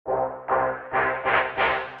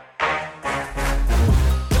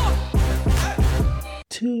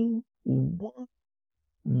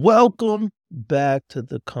Welcome back to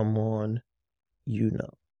the Come On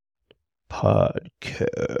podcast.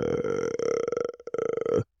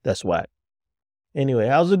 That's whack. Anyway,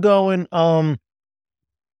 how's it going? I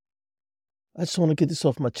just want to get this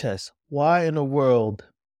off my chest. Why in the world,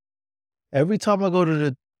 every time I go to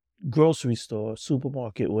the grocery store,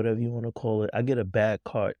 supermarket, whatever you want to call it, I get a bad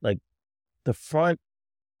cart. Like the front,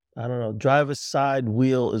 I don't know, driver's side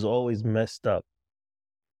wheel is always messed up.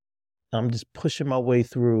 I'm just pushing my way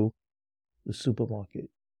through the supermarket.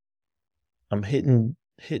 I'm hitting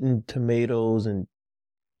tomatoes and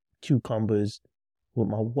cucumbers with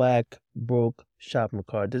my whack, broke shopping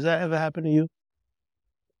cart. Does that ever happen to you?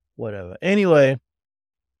 Whatever. Anyway,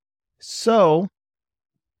 so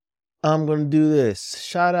I'm going to do this.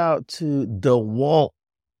 Shout out to DeWalt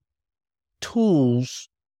Tools.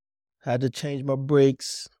 Had to change my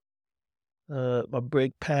brakes. My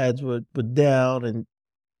brake pads were down, and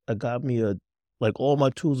I got me all my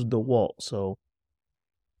tools are DeWalt. So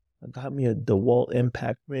I got me a DeWalt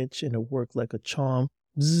impact wrench, and it worked like a charm.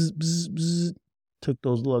 Bzz, bzz, bzz. Took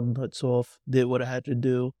those lug nuts off. Did what I had to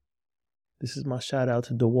do. This is my shout out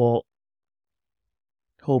to DeWalt.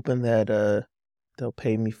 Hoping that they'll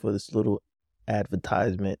pay me for this little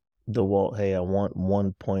advertisement. DeWalt, hey, I want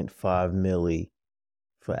 1.5 milli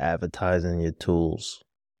for advertising your tools.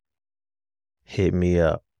 Hit me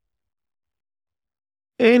up.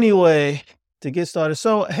 Anyway, to get started.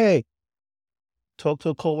 So, hey, talked to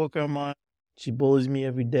a coworker of mine. She bullies me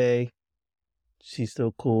every day. She's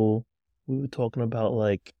still cool. We were talking about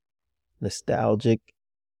like nostalgic,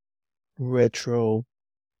 retro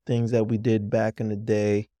things that we did back in the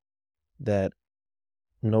day that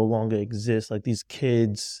no longer exist. Like these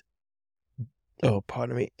kids, and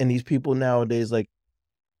these people nowadays,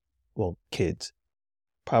 kids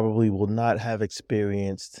probably will not have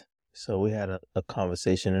experienced. So we had a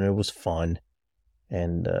conversation, and it was fun.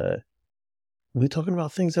 And we were talking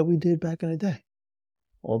about things that we did back in the day.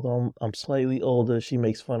 Although I'm slightly older, she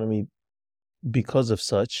makes fun of me because of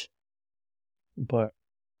such. But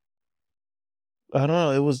I don't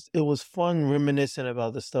know. It was fun reminiscing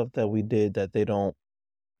about the stuff that we did that they don't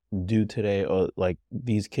do today, or like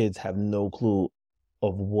these kids have no clue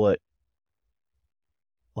of what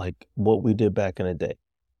we did back in the day.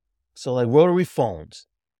 So like rotary phones.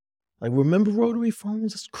 Like, remember rotary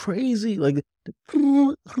phones? It's crazy. Like,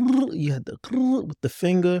 you had the with the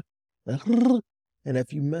finger, and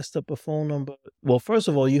if you messed up a phone number, well, first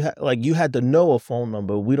of all, you had to know a phone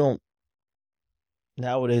number. We don't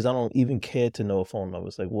nowadays. I don't even care to know a phone number.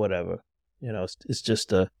 It's like whatever, It's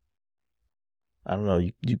just I don't know.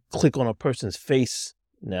 You click on a person's face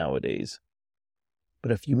nowadays,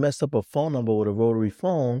 but if you messed up a phone number with a rotary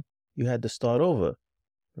phone, you had to start over.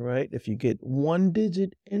 Right? If you get one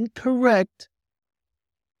digit incorrect,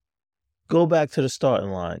 go back to the starting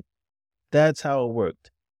line. That's how it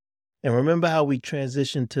worked. And remember how we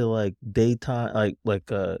transitioned to daytime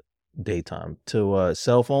to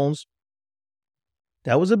cell phones?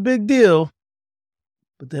 That was a big deal.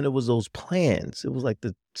 But then it was those plans. It was like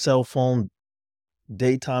the cell phone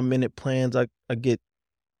daytime minute plans. I get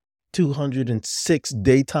 206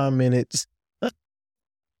 daytime minutes.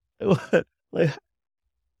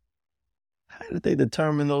 How did they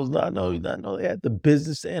determine those? I know they had the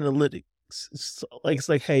business analytics. It's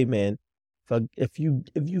like, hey man, if you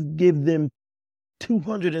give them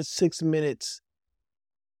 206 minutes,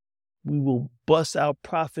 we will bust our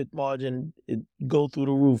profit margin and go through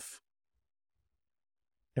the roof.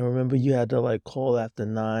 And remember, you had to call after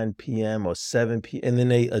 9 p.m. or 7 p.m. and then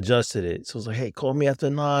they adjusted it. So it's like, hey, call me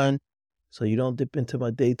after 9, so you don't dip into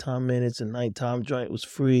my daytime minutes, and nighttime joint was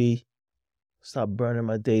free. Stop burning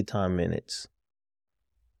my daytime minutes.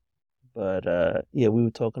 But we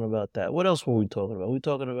were talking about that. What else were we talking about? We were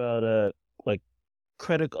talking about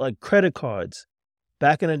credit cards.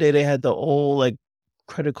 Back in the day, they had the old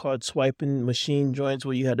credit card swiping machine joints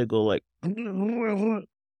where you had to go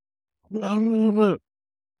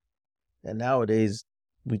and nowadays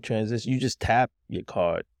we transition. You just tap your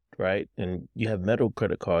card, right? And you have metal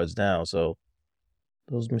credit cards now. So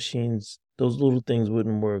those machines, those little things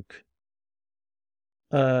wouldn't work.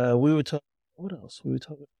 We were talking. What else? We were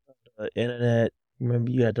talking about internet.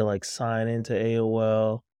 Remember, you had to sign into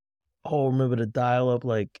AOL. Oh, remember the dial-up?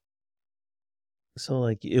 It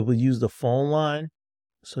would use the phone line,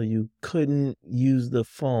 so you couldn't use the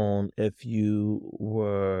phone if you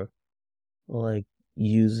were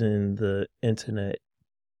using the internet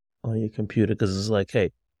on your computer, because it's like,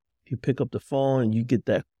 hey, if you pick up the phone, you get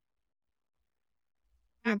that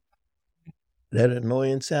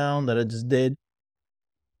annoying sound that I just did.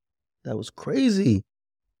 That was crazy.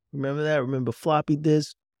 Remember that? Remember floppy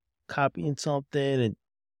disk, copying something, and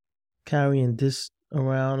carrying this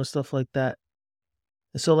around and stuff like that.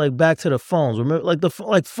 And so like back to the phones. Remember,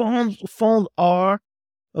 like phones are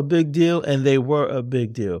a big deal, and they were a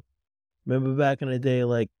big deal. Remember back in the day,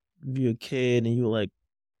 like if you're a kid and you were like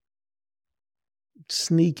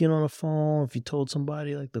sneaking on a phone, if you told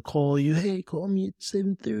somebody like to call you, hey, call me at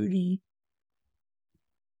 7:30,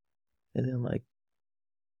 and then like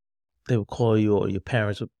they would call you, or your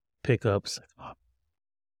parents would pick up. It's like,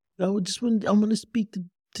 oh, I'm gonna speak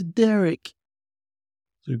to Derek.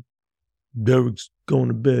 So, Derek's going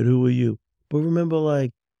to bed. Who are you? But remember,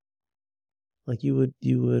 like you would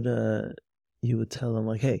tell him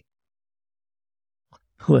like, hey,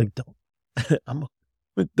 like don't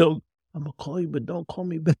I'm gonna call you, but don't call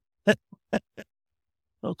me back.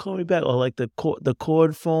 Don't call me back. Or like the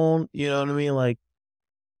cord phone. You know what I mean? Like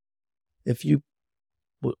if you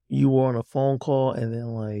were on a phone call and then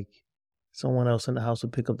like someone else in the house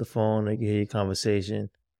would pick up the phone, they could hear your conversation.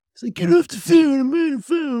 It's like, get off the phone, I'm on the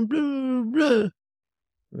phone, blah, blah, blah.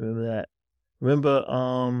 Remember that? Remember,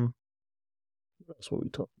 what else were we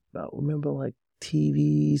talking about? Remember like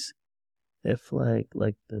TVs? If like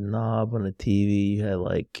the knob on the TV,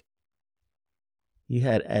 you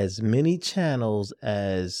had as many channels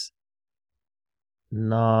as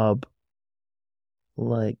knob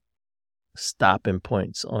like stopping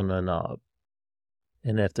points on the knob.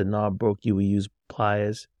 And if the knob broke, you would use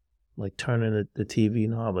pliers, like turning the TV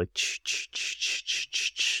knob, like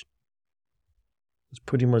It's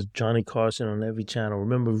pretty much Johnny Carson on every channel.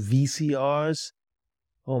 Remember VCRs?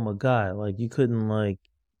 Oh my God. Like you couldn't like,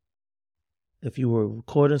 if you were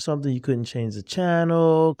recording something, you couldn't change the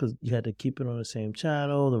channel because you had to keep it on the same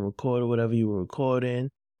channel, the recorder, whatever you were recording.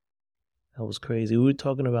 That was crazy. We were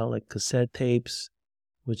talking about like cassette tapes,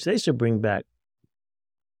 which they should bring back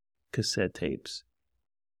cassette tapes.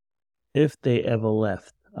 If they ever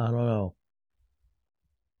left. I don't know.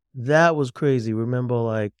 That was crazy. Remember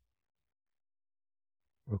like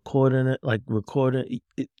recording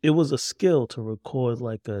it, it was a skill to record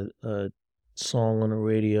like a song on the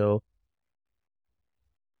radio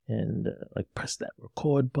and like press that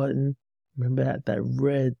record button. Remember that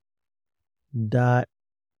red dot.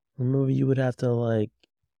 Remember you would have to like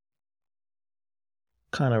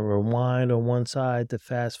kind of rewind on one side to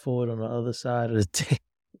fast forward on the other side of the tape.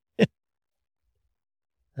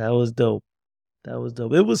 That was dope.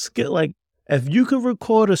 It was skill. Like if you could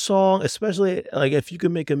record a song, especially like if you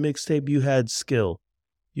could make a mixtape, you had skill.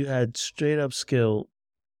 You had straight up skill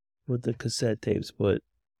with the cassette tapes. But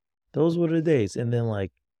those were the days. And then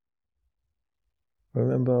like,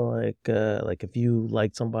 remember like if you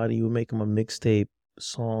liked somebody, you would make them a mixtape,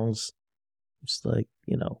 songs. It's like,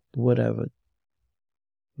 whatever.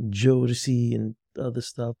 Jodeci and other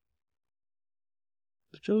stuff.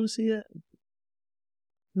 Jodeci,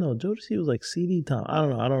 no, Jodeci was like CD time. I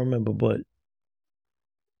don't know. I don't remember, but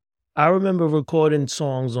I remember recording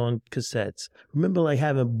songs on cassettes. Remember like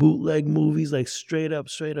having bootleg movies, like straight up.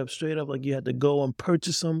 Like you had to go and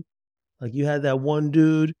purchase them. Like you had that one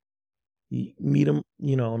dude, you meet him,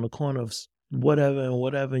 on the corner of whatever,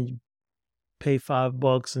 and you pay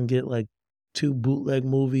 $5 and get like 2 bootleg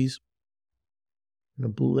movies. And the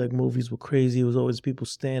bootleg movies were crazy. It was always people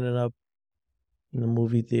standing up in the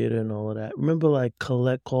movie theater and all of that. Remember like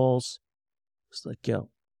collect calls? It's like, yo, I'm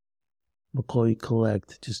gonna call you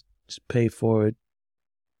collect. Just pay for it.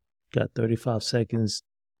 Got 35 seconds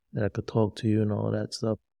that I could talk to you and all of that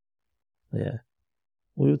stuff. Yeah.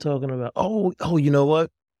 We were talking about, oh, you know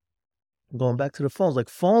what? Going back to the phones. Like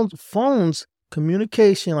phones,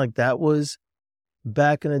 communication, like that was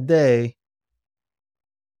back in the day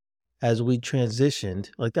as we transitioned.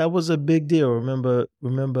 Like that was a big deal. Remember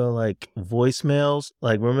like voicemails?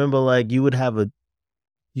 Like remember like you would have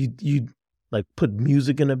you'd like put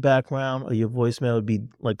music in the background, or your voicemail would be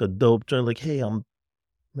like a dope joint, like, hey, my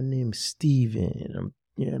name is Steven.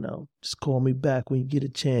 Just call me back when you get a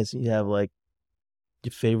chance. And you have like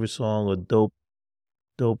your favorite song or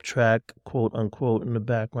dope track, quote unquote, in the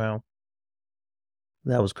background.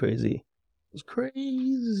 That was crazy. It was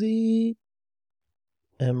crazy.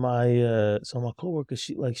 And my coworker,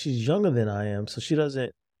 she's younger than I am, so she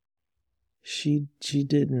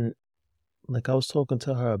didn't, like, I was talking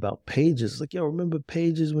to her about pages. Like, yo, remember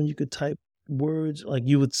pages when you could type words? Like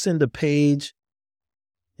you would send a page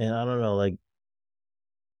and I don't know, like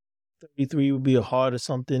 33 would be a heart or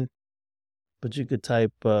something, but you could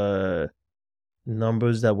type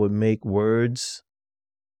numbers that would make words.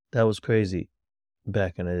 That was crazy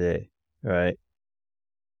back in the day, right?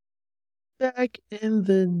 Back in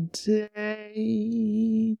the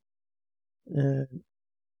day.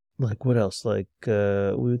 Like what else? Like we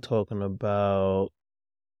were talking about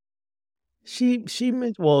she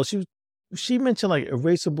mentioned she mentioned like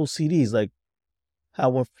erasable CDs, like how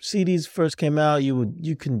when CDs first came out,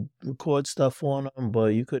 you can record stuff on them,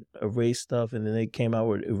 but you could erase stuff, and then they came out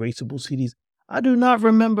with erasable CDs. I do not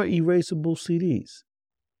remember erasable CDs.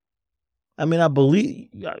 I mean, I believe,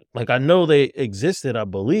 like, I know they existed. I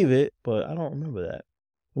believe it, but I don't remember that.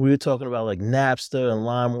 We were talking about like Napster and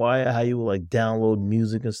LimeWire, how you would like download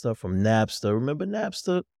music and stuff from Napster. Remember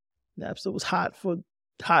Napster? Napster was hot for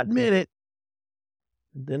a hot minute.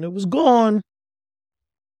 Then it was gone.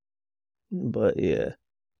 But yeah.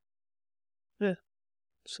 Yeah.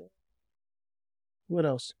 So what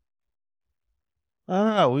else? I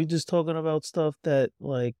don't know. We just talking about stuff that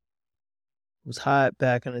like was hot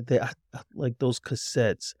back in the day. Like those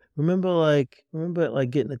cassettes. Remember like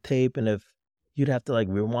getting a tape, and if you'd have to like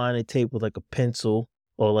rewind a tape with like a pencil,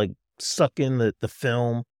 or like suck in the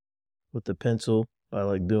film with the pencil by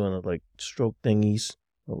like doing like stroke thingies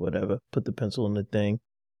or whatever. Put the pencil in the thing.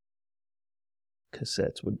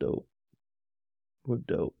 Cassettes were dope. Were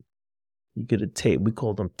dope. You get a tape. We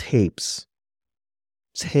called them tapes.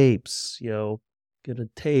 Tapes, yo. Get a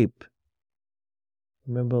tape.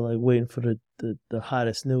 Remember like waiting for the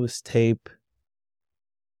hottest, newest tape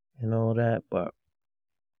and all that. But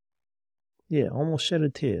yeah, almost shed a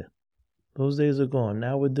tear. Those days are gone.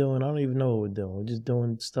 Now I don't even know what we're doing. We're just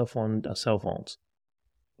doing stuff on our cell phones.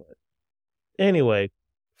 But anyway,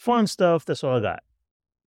 fun stuff. That's all I got.